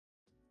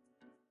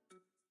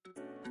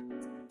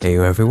Hey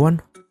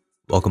everyone,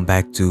 welcome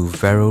back to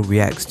Vero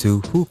reacts to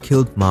Who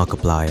Killed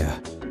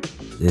Markiplier.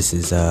 This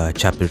is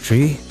chapter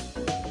 3.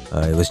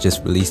 It was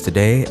just released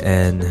today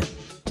and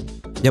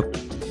yep,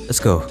 let's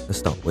go.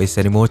 Let's not waste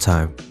any more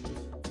time.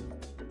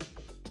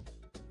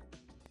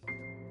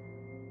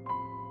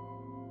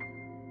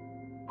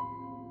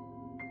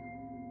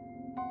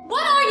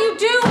 What are you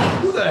doing?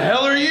 Who the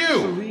hell are you?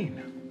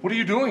 Celine, what are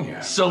you doing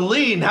here?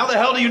 Celine, how the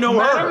hell do you know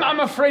her?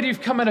 I'm afraid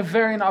you've come at a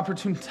very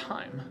inopportune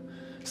time.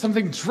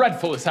 Something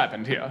dreadful has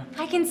happened here.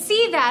 I can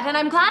see that, and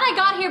I'm glad I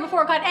got here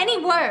before it got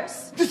any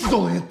worse. This is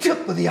only the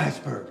tip of the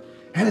iceberg,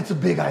 and it's a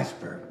big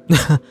iceberg.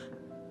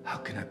 How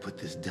can I put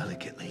this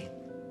delicately?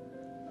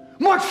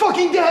 Mark's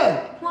fucking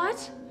dead!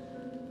 What?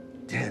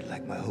 Dead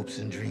like my hopes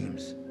and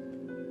dreams.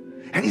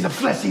 And he's a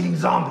flesh-eating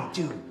zombie,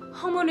 too.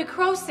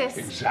 Homonecrosis.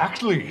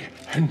 Exactly.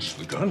 Hence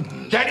the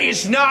gun. That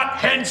is not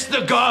hence the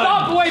gun!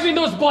 Stop waving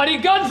those bloody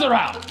guns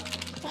around!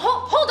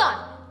 Hold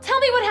on. Tell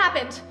me what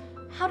happened.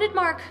 How did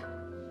Mark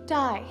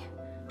die?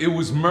 It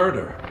was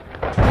murder.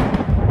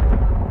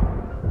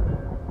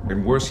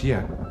 And worse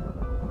yet,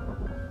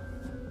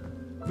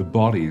 the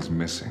body is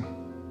missing.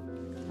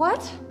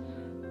 What?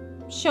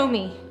 Show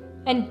me.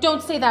 And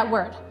don't say that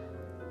word.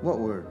 What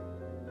word?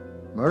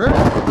 Murder?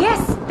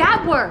 Yes,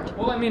 that word.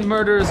 Well, I mean,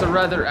 murder is a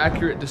rather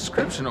accurate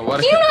description of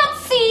what Do you not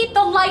see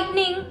the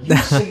lightning? You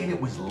saying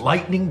it was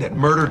lightning that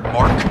murdered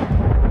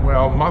Mark?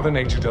 Well, Mother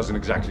Nature doesn't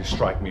exactly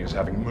strike me as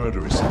having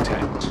murderous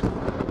intent.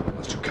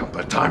 Unless you count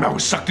that time I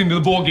was sucked into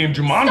the ball game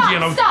Jumanji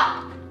and I was...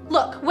 Stop!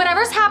 Look,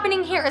 whatever's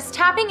happening here is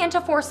tapping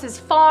into forces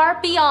far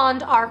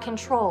beyond our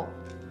control.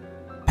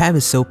 Pam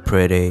is so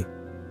pretty.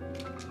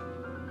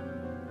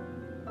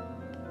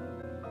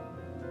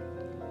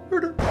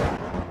 Murder.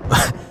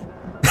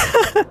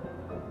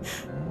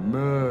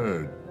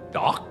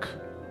 Murdoch?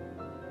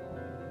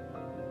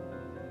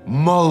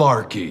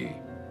 Malarkey.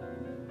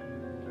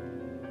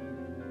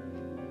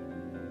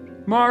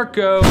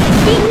 Marco.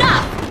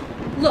 Enough!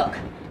 Look,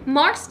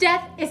 Mark's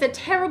death is a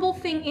terrible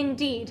thing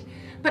indeed,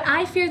 but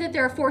I fear that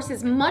there are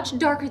forces much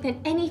darker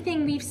than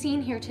anything we've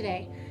seen here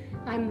today.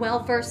 I'm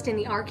well versed in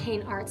the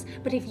arcane arts,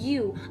 but if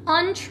you,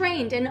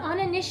 untrained and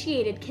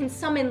uninitiated, can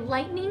summon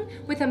lightning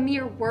with a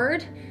mere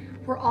word,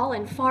 we're all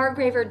in far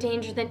graver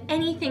danger than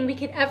anything we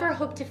could ever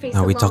hope to face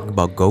alone. Are we talking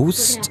about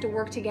ghosts? We're gonna have to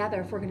work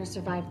together if we're gonna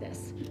survive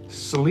this.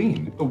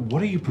 Celine,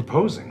 what are you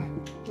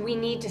proposing? We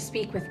need to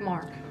speak with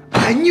Mark.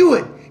 I knew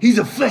it! He's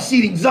a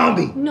flesh-eating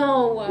zombie!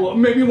 No. Well,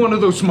 maybe one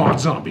of those smart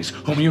zombies.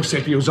 Homo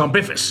sapiens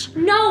zombifus.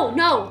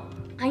 No!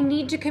 I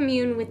need to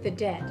commune with the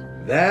dead.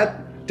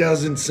 That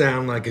doesn't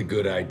sound like a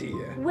good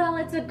idea. Well,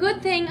 it's a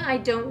good thing I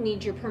don't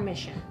need your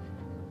permission.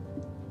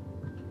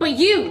 But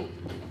you've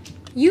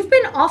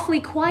been awfully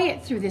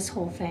quiet through this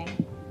whole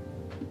thing.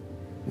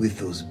 With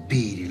those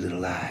beady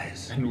little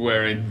eyes. And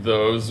wearing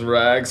those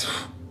rags.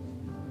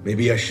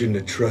 Maybe I shouldn't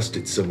have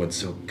trusted someone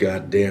so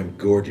goddamn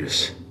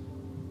gorgeous.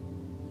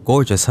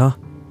 Gorgeous, huh?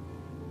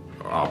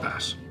 I'll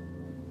pass.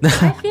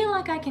 I feel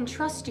like I can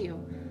trust you.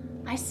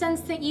 I sense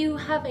that you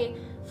have a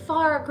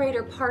far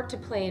greater part to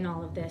play in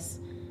all of this.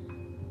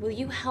 Will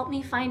you help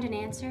me find an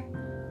answer?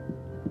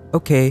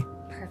 Okay.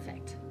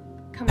 Perfect.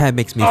 Come Pam on.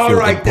 makes me feel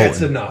Alright, important.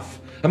 that's enough.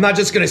 I'm not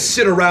just gonna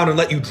sit around and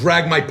let you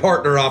drag my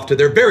partner off to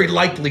their very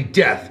likely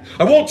death.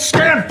 I won't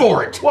stand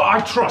for it! Well,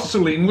 I trust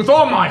Celine with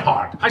all my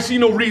heart. I see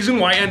no reason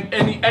why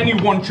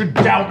anyone should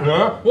doubt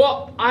her.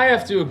 Well, I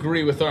have to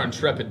agree with our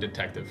intrepid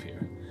detective here.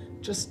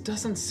 Just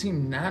doesn't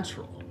seem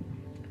natural.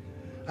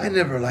 I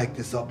never liked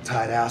this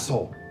uptight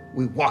asshole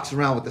who walks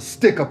around with a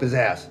stick up his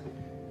ass.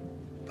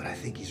 But I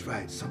think he's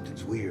right,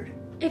 something's weird.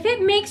 If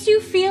it makes you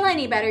feel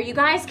any better, you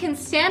guys can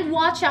stand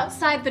watch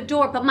outside the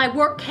door, but my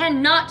work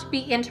cannot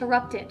be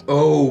interrupted.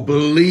 Oh,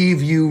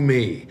 believe you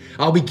me,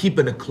 I'll be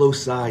keeping a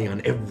close eye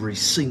on every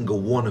single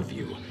one of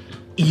you.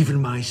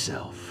 Even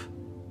myself.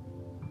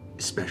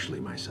 Especially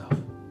myself.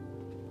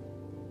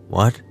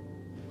 What?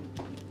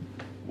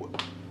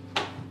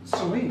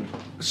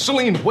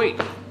 Celine,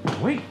 wait.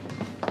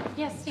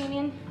 Yes,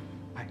 Damien?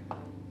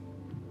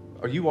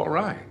 Are you all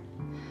right?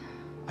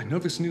 I know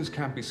this news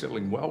can't be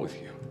settling well with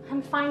you.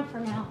 I'm fine for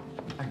now.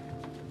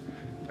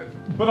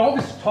 But all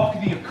this talk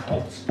of the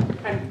occult,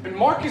 and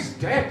Mark is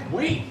dead.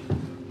 Wait.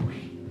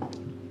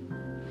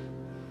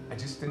 I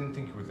just didn't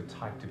think you were the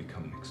type to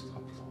become mixed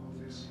up with all of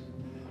this.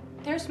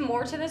 There's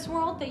more to this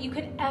world that you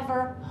could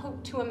ever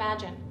hope to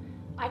imagine.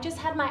 I just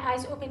had my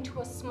eyes open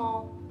to a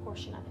small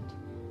portion of it.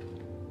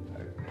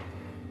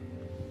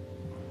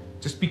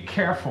 Just be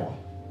careful.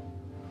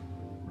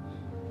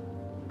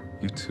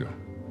 You too.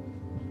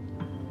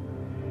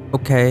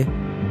 Okay.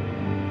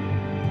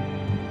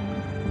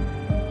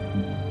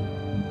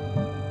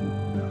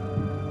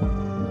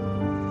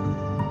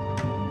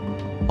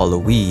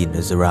 Halloween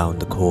is around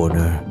the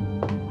corner.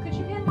 Could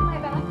you hand me my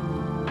bag?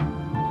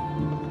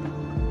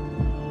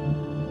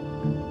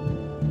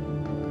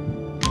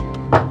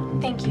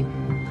 Thank you.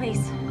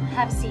 Please,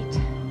 have a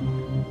seat.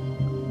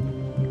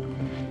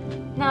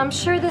 Now, I'm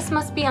sure this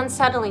must be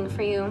unsettling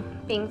for you,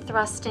 being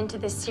thrust into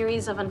this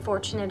series of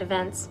unfortunate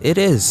events. It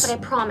is. But I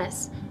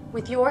promise,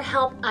 With your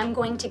help, I'm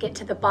going to get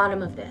to the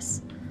bottom of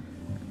this.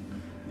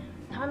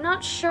 Now, I'm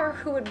not sure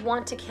who would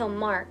want to kill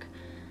Mark,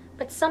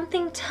 but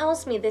something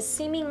tells me this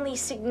seemingly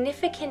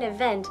significant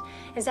event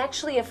is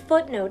actually a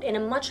footnote in a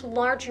much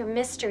larger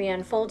mystery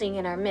unfolding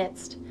in our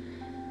midst.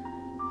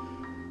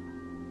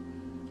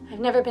 I've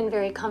never been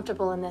very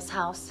comfortable in this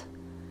house,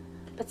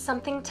 but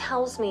something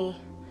tells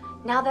me,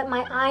 now that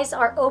my eyes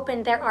are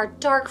open, there are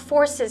dark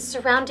forces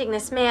surrounding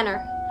this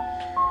manor.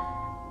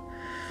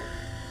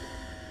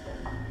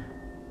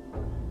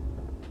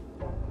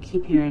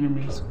 Keep your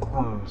enemies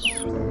close.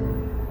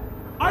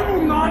 I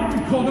will not be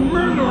called a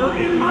murderer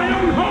in my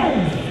own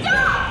home! Stop!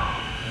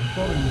 I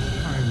thought it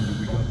was time that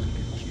we got to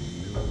get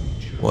to know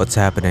each other. What's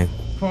happening?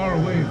 Far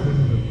away from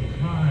the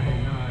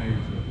prying eyes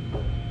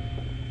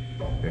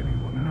of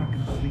anyone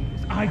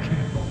else. I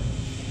can't.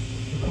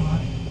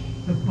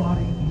 The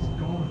body is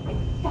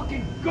gone.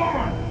 Fucking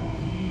gone! I'm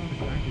not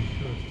exactly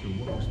sure as to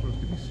what we're supposed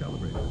to be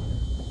celebrating.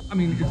 I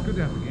mean, it's good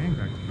to have the gang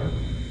back together.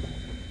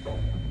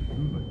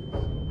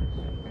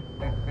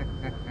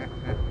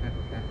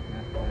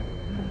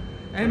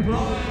 And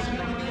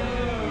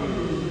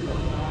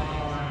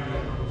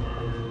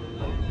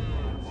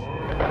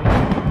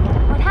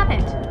What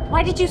happened?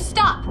 Why did you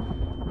stop?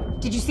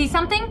 Did you see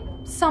something?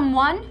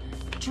 Someone?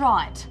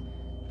 Draw it.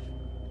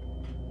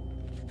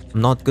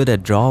 I'm not good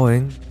at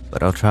drawing,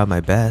 but I'll try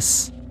my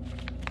best.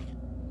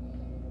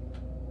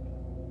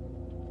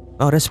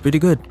 Oh, that's pretty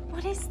good.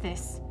 What is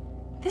this?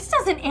 This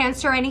doesn't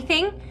answer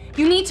anything.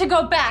 You need to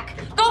go back.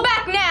 Go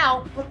back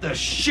now! What the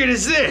shit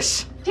is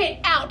this? Get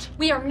out!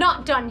 We are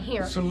not done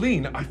here.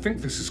 Celine, I think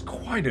this is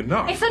quite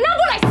enough. It's enough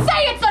when I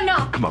say it's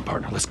enough! Come on,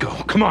 partner, let's go.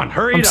 Come on,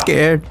 hurry I'm it up.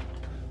 scared.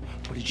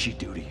 What did she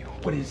do to you?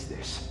 What is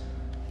this?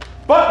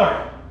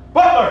 Butler!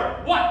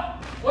 Butler!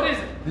 What? What is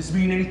it? This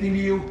mean anything to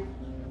you?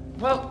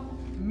 Well,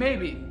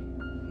 maybe.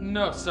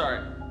 No,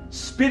 sorry.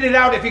 Spit it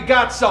out if you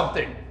got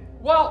something.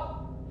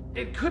 Well,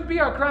 it could be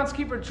our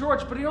groundskeeper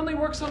George, but he only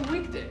works on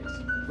weekdays.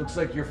 Looks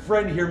like your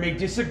friend here may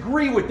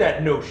disagree with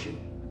that notion.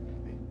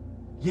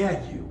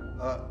 Yeah, you.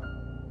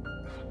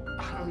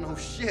 I don't know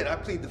shit. I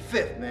plead the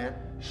fifth, man.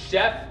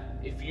 Chef,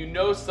 if you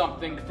know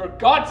something, for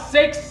God's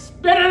sake,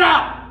 spit it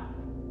out!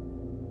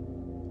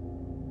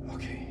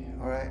 Okay,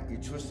 all right.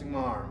 You're twisting my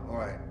arm. All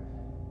right.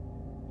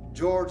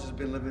 George has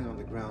been living on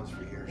the grounds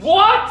for years.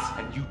 What?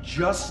 And you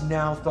just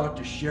now thought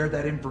to share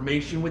that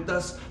information with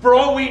us? For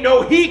all we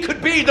know, he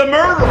could be the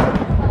murderer!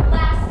 The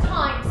last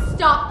time,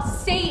 stop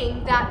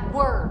saying that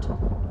word.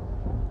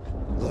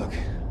 Look,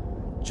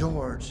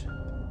 George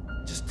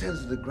just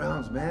tends to the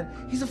grounds, man.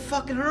 He's a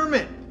fucking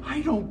hermit. I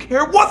don't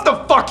care what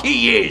the fuck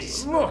he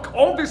is! Look,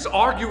 all this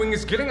arguing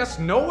is getting us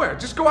nowhere.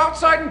 Just go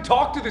outside and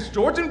talk to this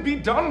George and be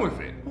done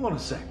with it. Hold on a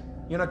sec.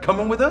 You're not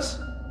coming with us?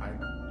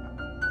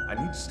 I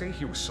need to stay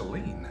here with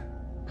Celine.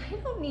 I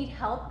don't need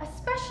help,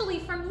 especially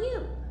from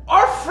you.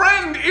 Our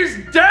friend is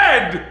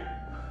dead!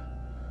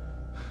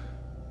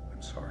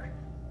 I'm sorry.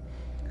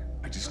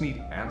 I just need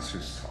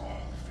answers to all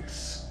of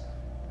this.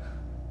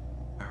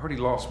 I already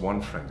lost one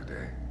friend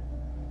today.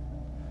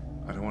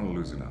 I don't want to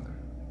lose another.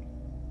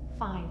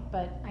 Fine,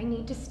 but I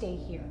need to stay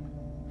here.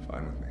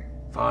 Fine with me.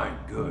 Fine,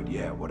 good,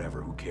 yeah,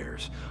 whatever, who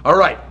cares? All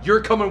right,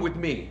 you're coming with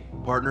me.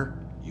 Partner,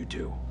 you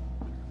too.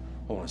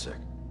 Hold on a sec.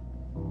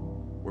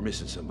 We're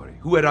missing somebody.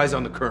 Who had eyes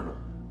on the Colonel?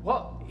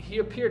 Well, he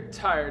appeared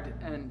tired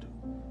and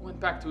went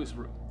back to his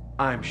room.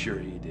 I'm sure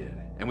he did.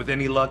 And with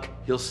any luck,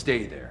 he'll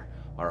stay there.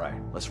 All right,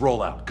 let's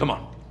roll out. Come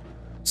on.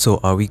 So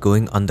are we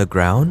going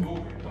underground?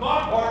 Come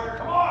on, partner,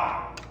 come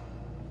on!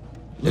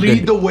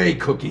 Lead the way,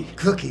 Cookie.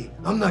 Cookie,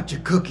 I'm not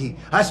your cookie.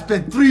 I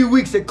spent 3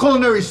 weeks at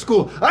culinary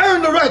school. I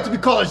earned the right to be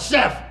called a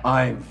chef.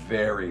 I'm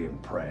very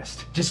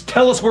impressed. Just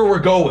tell us where we're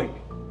going.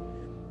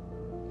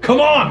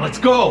 Come on, let's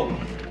go!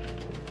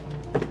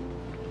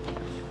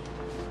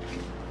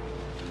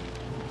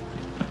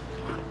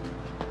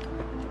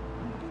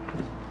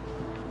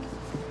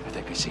 I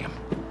think I see him.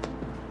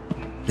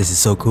 This is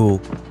so cool.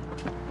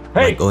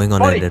 Hey, Like going on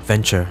buddy. an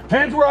adventure.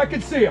 Hands where I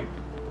can see him.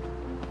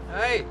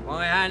 Hey,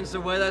 my hands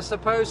are where they're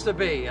supposed to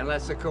be,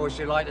 unless of course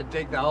you like to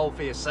dig the hole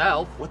for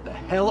yourself. What the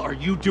hell are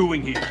you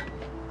doing here?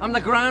 I'm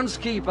the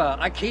groundskeeper.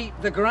 I keep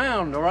the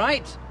ground, all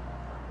right?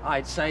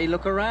 I'd say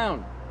look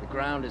around. The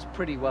ground is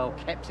pretty well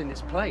kept in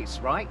its place,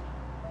 right?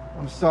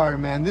 I'm sorry,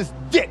 man. This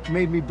dick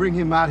made me bring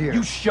him out here.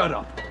 You shut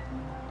up.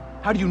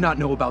 How do you not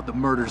know about the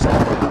murders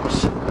at the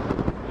house?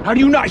 How do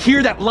you not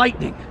hear that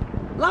lightning?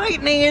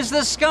 Lightning is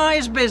the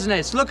sky's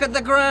business. Look at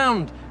the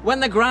ground. When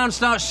the ground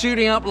starts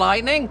shooting up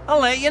lightning,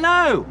 I'll let you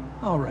know.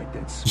 All right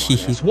then,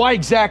 smartass. Why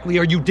exactly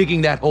are you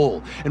digging that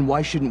hole? And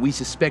why shouldn't we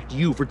suspect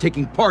you for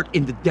taking part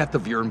in the death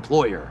of your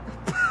employer?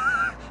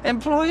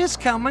 Employers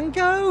come and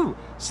go.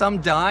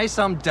 Some die,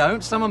 some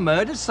don't, some are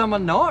murdered, some are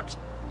not.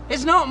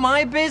 It's not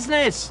my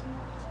business.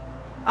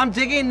 I'm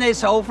digging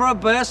this hole for a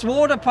burst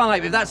water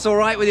pipe, if that's all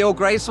right with your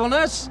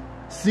gracefulness.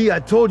 See, I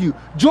told you.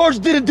 George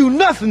didn't do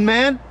nothing,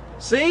 man.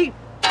 See?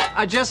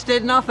 I just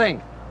did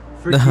nothing.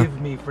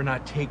 Forgive me for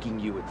not taking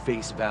you at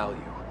face value.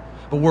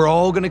 But we're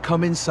all gonna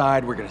come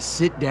inside, we're gonna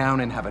sit down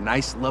and have a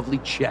nice, lovely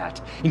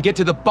chat, and get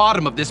to the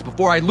bottom of this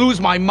before I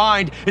lose my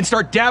mind and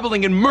start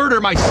dabbling in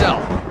murder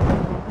myself.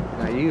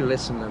 Now you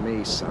listen to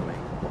me, Sonny.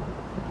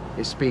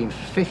 It's been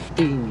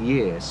 15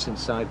 years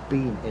since I've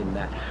been in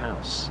that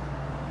house.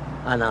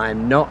 And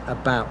I'm not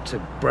about to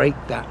break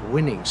that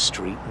winning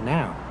streak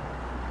now.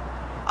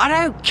 I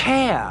don't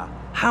care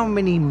how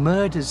many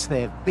murders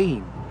there've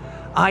been.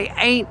 I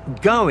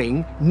ain't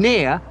going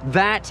near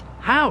that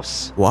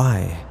house.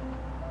 Why?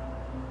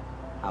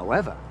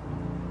 However,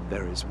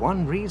 there is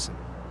one reason,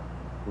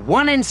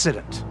 one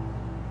incident,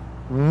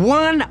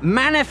 one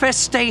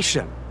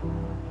manifestation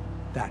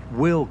that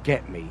will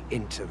get me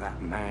into that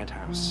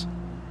madhouse.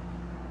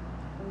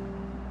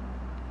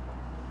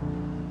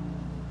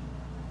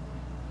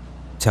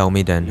 Tell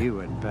me then. You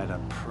had better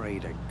pray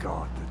to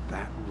God that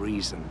that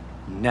reason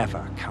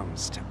never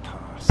comes to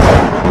pass.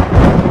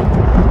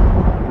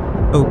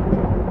 Oh.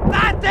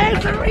 That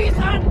is the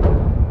reason!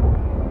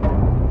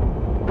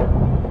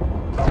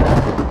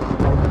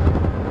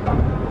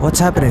 What's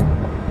happening?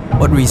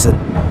 What reason?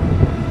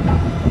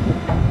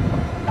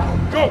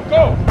 Go,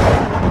 go!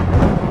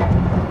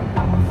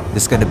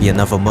 This gonna be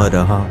another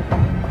murder, huh?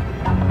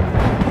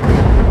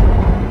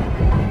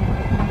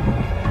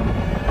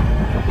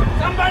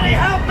 Somebody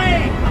help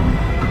me!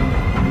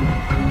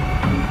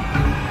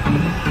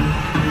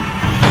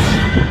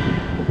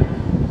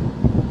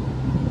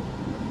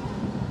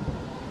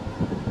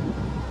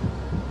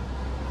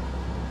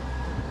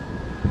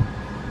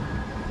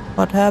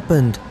 What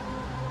happened?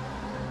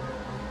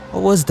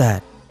 What was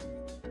that?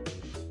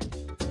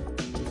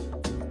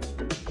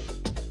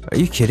 Are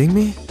you kidding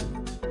me?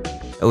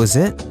 That was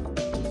it?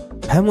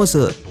 Pam was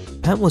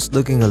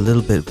looking a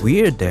little bit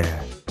weird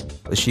there.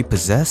 Was she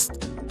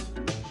possessed?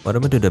 What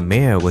happened to the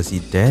mayor? Was he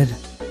dead?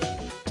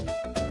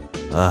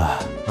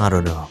 I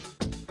don't know.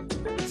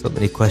 So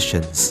many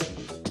questions.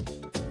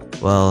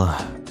 Well,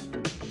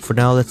 for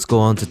now let's go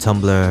on to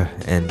Tumblr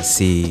and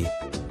see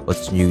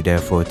what's new there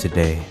for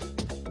today.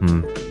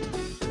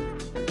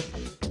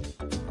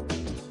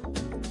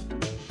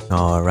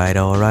 Alright.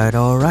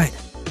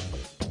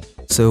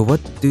 So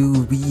what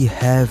do we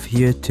have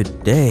here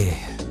today?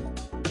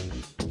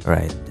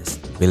 Alright, there's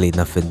really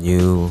nothing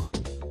new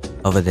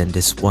other than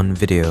this one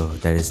video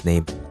that is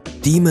named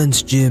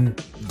Demons, Jim.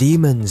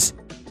 Demons.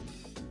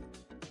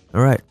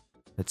 Alright,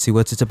 let's see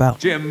what it's about.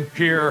 Jim,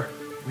 here,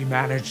 we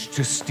managed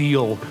to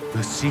steal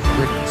the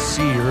secret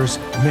Seer's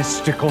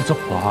mystical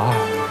supply.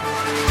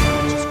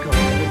 Just go to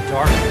the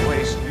dark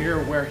place near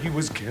where he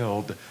was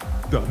killed.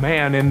 The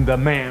man in the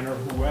man, or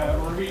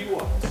whoever he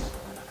was.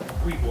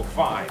 We will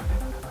find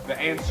the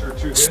answer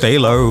to this. Stay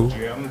low.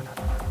 Jim.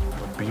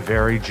 But be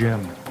very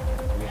Jim.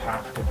 We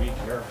have to be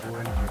careful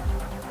in here.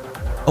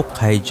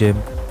 Okay,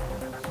 Jim.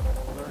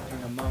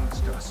 Lurking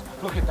amongst us.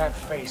 Look at that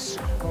face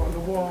on the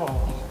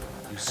wall.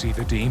 You see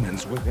the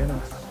demons within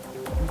us.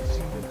 We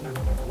see the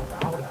demons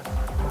without us.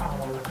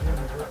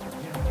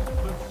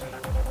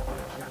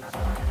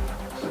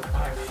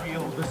 I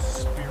feel the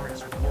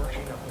spirits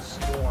working up a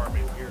storm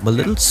in here. I'm a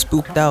little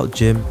spooked out,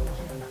 Jim.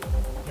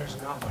 There's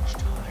not much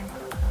time.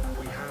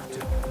 We have to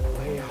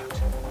lay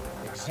out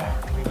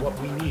exactly what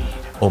we need.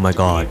 Oh my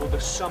god. To be able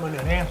to summon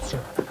an answer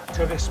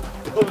to this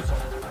puzzle.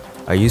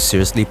 Are you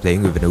seriously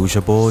playing with an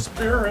Ouija board?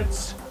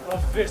 Spirits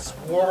of this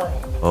world.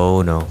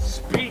 Oh no.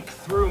 Speak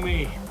through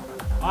me.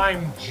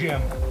 I'm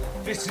Jim.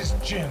 This is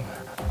Jim.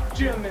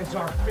 Jim is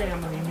our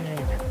family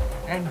name.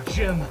 And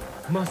Jim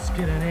must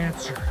get an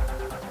answer.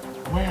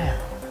 Where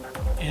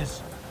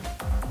is...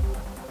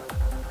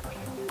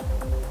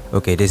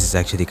 Okay, this is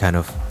actually kind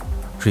of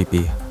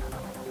creepy.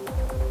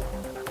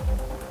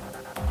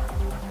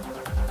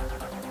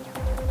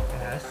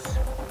 S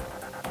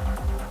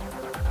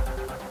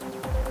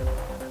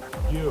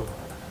U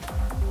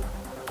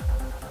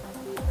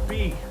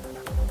B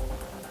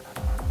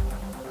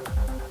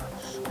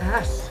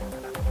S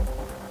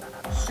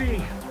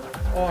C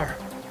R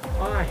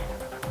I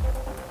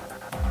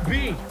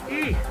B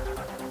E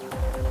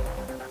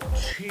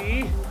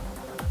T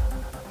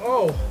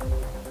O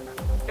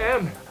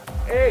M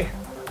A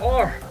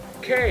R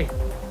K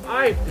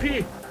I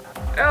P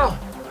L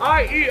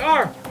I E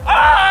R.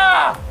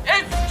 Ah!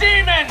 It's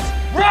demons!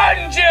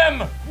 Run,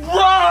 Jim!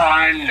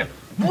 Run!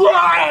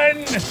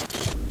 Run!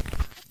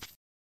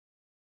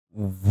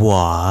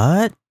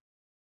 What?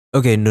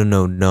 Okay, no.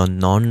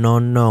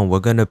 We're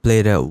gonna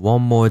play that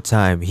one more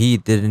time. He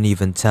didn't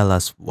even tell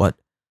us what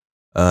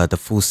the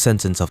full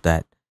sentence of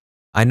that.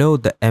 I know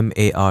the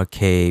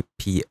Markiplier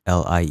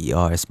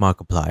is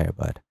Markiplier,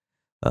 but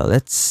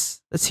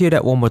let's hear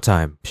that one more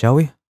time, shall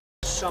we?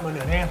 Summon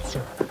an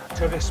answer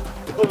to this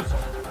puzzle.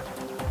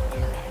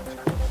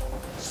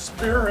 Alright.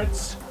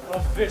 Spirits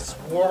of this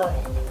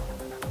world,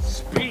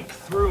 speak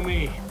through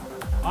me.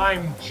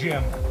 I'm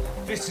Jim.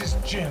 This is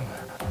Jim.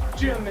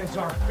 Jim is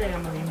our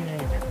family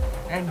name.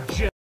 And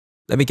Jim...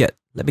 Let me get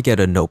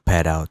a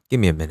notepad out. Give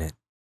me a minute.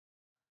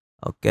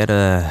 I'll get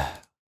a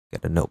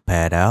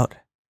notepad out,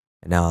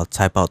 and I'll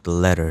type out the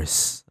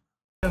letters.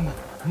 Jim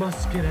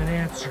must get an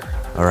answer.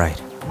 Alright.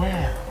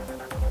 Where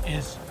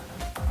is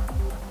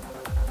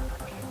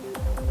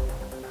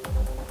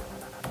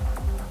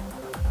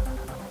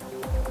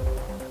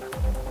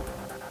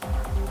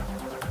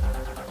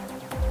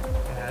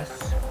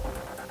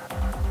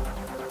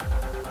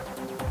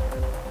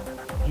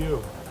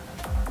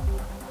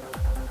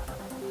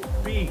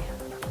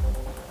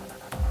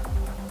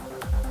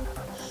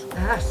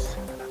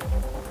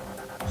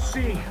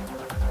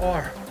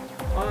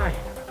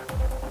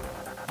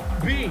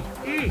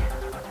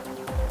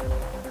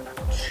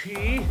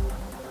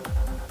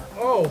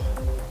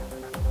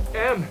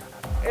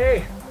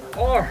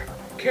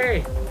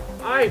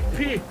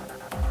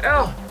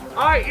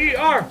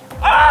Markiplier.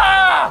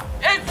 Ah!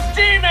 It's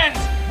demons!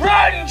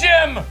 Run,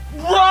 Jim!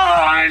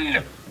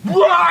 Run!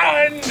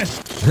 Run!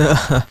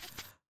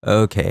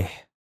 Okay.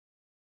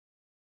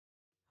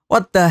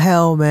 What the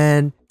hell,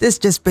 man? This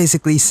just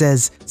basically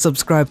says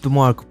subscribe to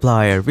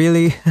Markiplier,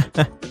 really?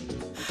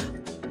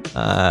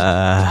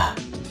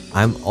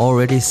 I'm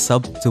already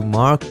subbed to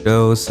Mark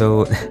though,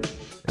 so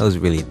that was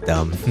really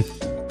dumb.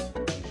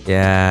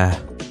 Yeah,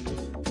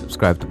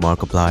 subscribe to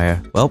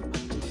Markiplier. Well,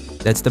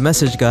 that's the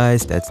message,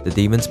 guys. That's the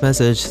demon's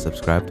message.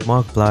 Subscribe to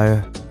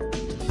Markiplier.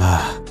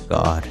 Ah,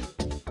 God.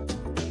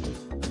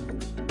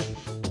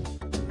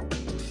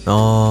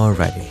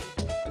 Alrighty.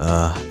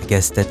 I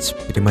guess that's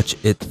pretty much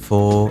it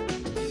for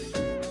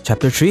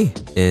Chapter 3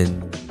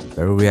 in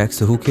Vero Reacts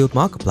to Who Killed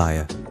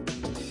Markiplier.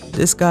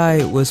 This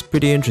guy was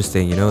pretty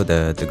interesting, you know,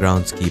 the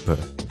groundskeeper.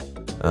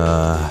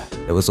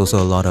 There was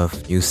also a lot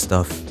of new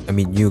stuff,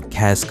 new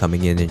cast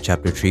coming in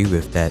Chapter 3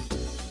 with that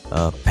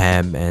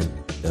Pam and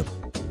the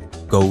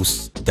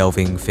ghost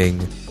delving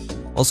thing.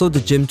 Also the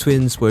Jim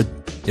twins were,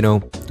 you know,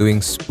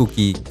 doing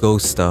spooky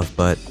ghost stuff,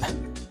 but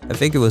I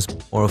think it was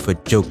more of a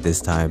joke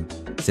this time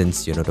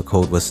since, you know, the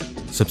code was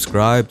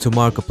subscribe to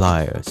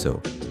Markiplier.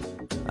 So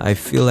I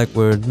feel like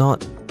we're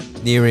not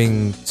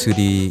nearing to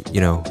the, you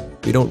know,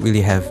 we don't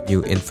really have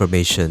new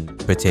information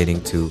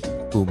pertaining to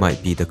who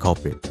might be the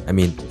culprit.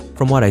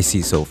 From what I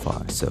see so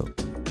far. So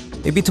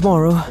maybe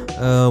tomorrow,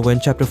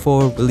 when Chapter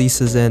 4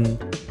 releases and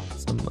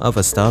some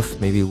other stuff,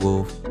 maybe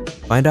we'll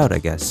find out, I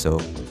guess. So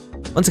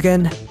once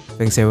again,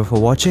 thanks everyone for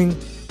watching.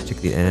 Check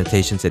the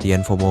annotations at the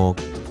end for more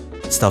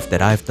stuff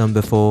that I've done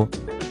before.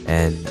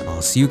 And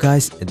I'll see you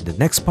guys in the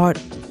next part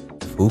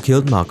of Who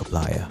Killed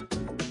Markiplier.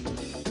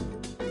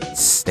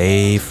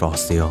 Stay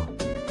frosty.